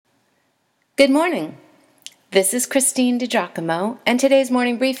Good morning. This is Christine DiGiacomo, and today's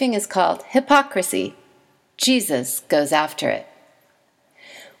morning briefing is called Hypocrisy. Jesus goes after it.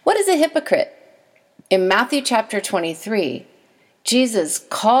 What is a hypocrite? In Matthew chapter 23, Jesus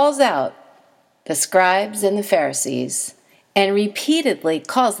calls out the scribes and the Pharisees and repeatedly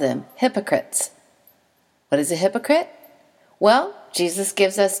calls them hypocrites. What is a hypocrite? Well, Jesus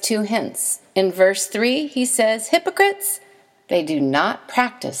gives us two hints. In verse 3, he says, "Hypocrites, they do not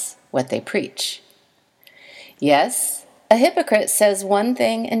practice what they preach." Yes, a hypocrite says one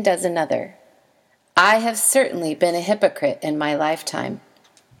thing and does another. I have certainly been a hypocrite in my lifetime.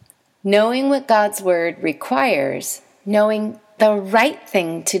 Knowing what God's word requires, knowing the right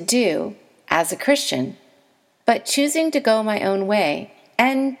thing to do as a Christian, but choosing to go my own way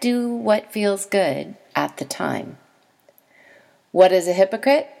and do what feels good at the time. What is a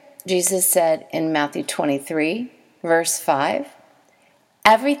hypocrite? Jesus said in Matthew 23, verse 5,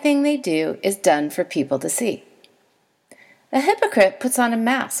 "Everything they do is done for people to see." A hypocrite puts on a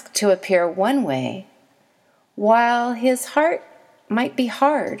mask to appear one way, while his heart might be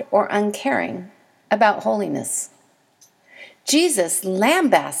hard or uncaring about holiness. Jesus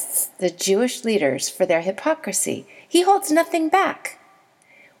lambasts the Jewish leaders for their hypocrisy. He holds nothing back.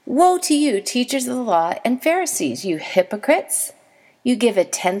 "Woe to you, teachers of the law and Pharisees, you hypocrites! You give a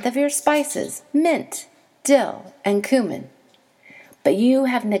tenth of your spices, mint, dill, and cumin. But you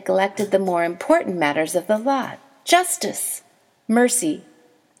have neglected the more important matters of the law, justice, mercy,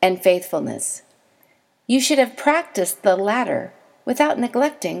 and faithfulness. You should have practiced the latter without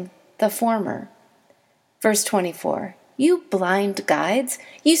neglecting the former." Verse 24, "You blind guides,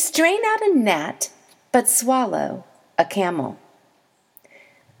 you strain out a gnat, but swallow a camel."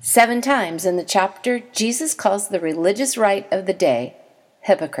 7 times in the chapter, Jesus calls the religious right of the day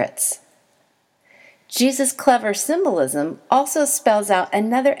hypocrites. Jesus' clever symbolism also spells out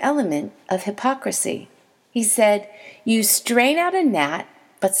another element of hypocrisy. He said, "You strain out a gnat,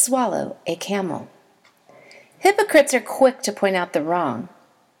 but swallow a camel." Hypocrites are quick to point out the wrong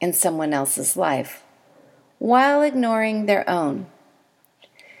in someone else's life, while ignoring their own.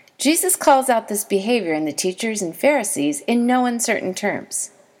 Jesus calls out this behavior in the teachers and Pharisees in no uncertain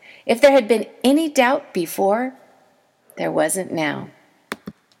terms. If there had been any doubt before, there wasn't now.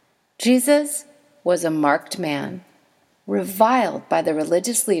 Jesus was a marked man, reviled by the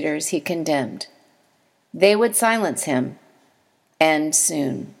religious leaders he condemned. They would silence him, and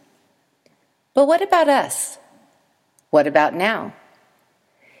soon. But what about us? What about now?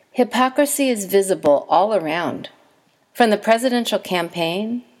 Hypocrisy is visible all around, from the presidential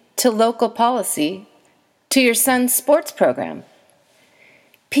campaign to local policy to your son's sports program.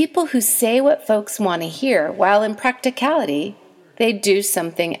 People who say what folks want to hear, while in practicality, they do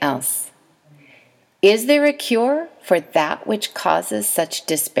something else. Is there a cure for that which causes such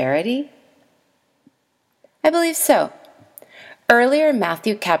disparity? I believe so. Earlier,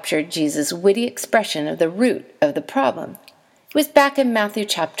 Matthew captured Jesus' witty expression of the root of the problem. It was back in Matthew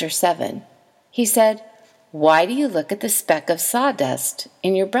chapter 7. He said, "Why do you look at the speck of sawdust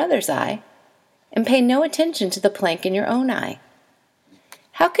in your brother's eye and pay no attention to the plank in your own eye?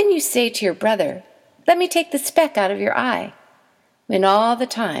 How can you say to your brother, 'Let me take the speck out of your eye,' when all the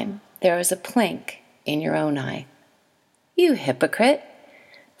time there is a plank in your own eye? You hypocrite!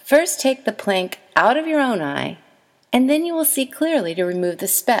 First take the plank out of your own eye, and then you will see clearly to remove the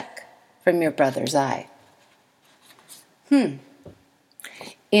speck from your brother's eye."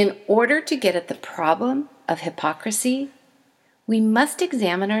 In order to get at the problem of hypocrisy, we must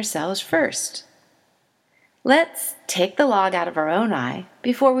examine ourselves first. Let's take the log out of our own eye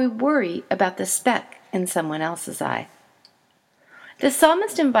before we worry about the speck in someone else's eye. The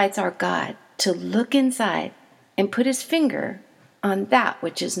psalmist invites our God to look inside and put his finger on that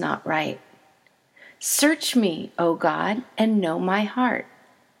which is not right. "Search me, O God, and know my heart.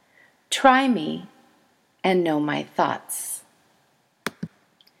 Try me and know my thoughts."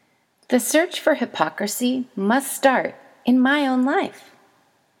 The search for hypocrisy must start in my own life.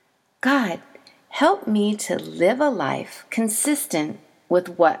 God, help me to live a life consistent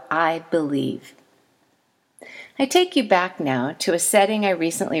with what I believe. I take you back now to a setting I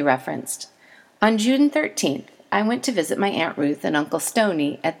recently referenced. On June 13th, I went to visit my Aunt Ruth and Uncle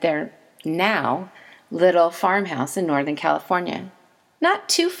Stoney at their now little farmhouse in Northern California, not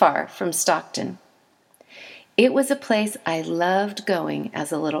too far from Stockton. It was a place I loved going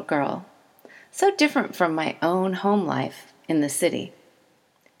as a little girl, so different from my own home life in the city.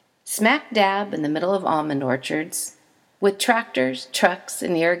 Smack dab in the middle of almond orchards, with tractors, trucks,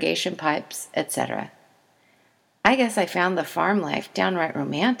 and irrigation pipes, etc. I guess I found the farm life downright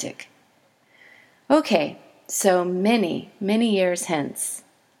romantic. Okay, so many, many years hence,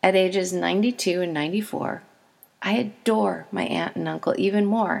 at ages 92 and 94, I adore my aunt and uncle even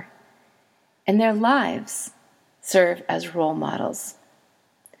more, and their lives serve as role models.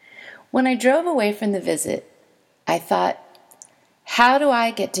 When I drove away from the visit, I thought, how do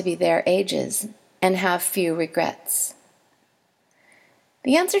I get to be their ages and have few regrets?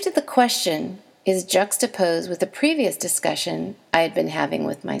 The answer to the question is juxtaposed with the previous discussion I had been having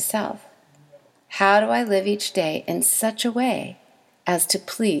with myself. How do I live each day in such a way as to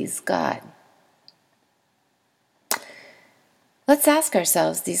please God? Let's ask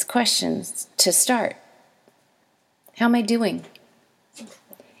ourselves these questions to start. How am I doing?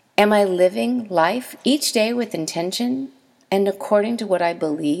 Am I living life each day with intention and according to what I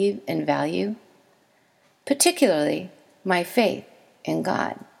believe and value? Particularly my faith in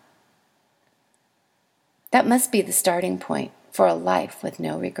God. That must be the starting point for a life with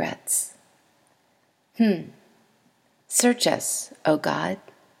no regrets. Search us, O God,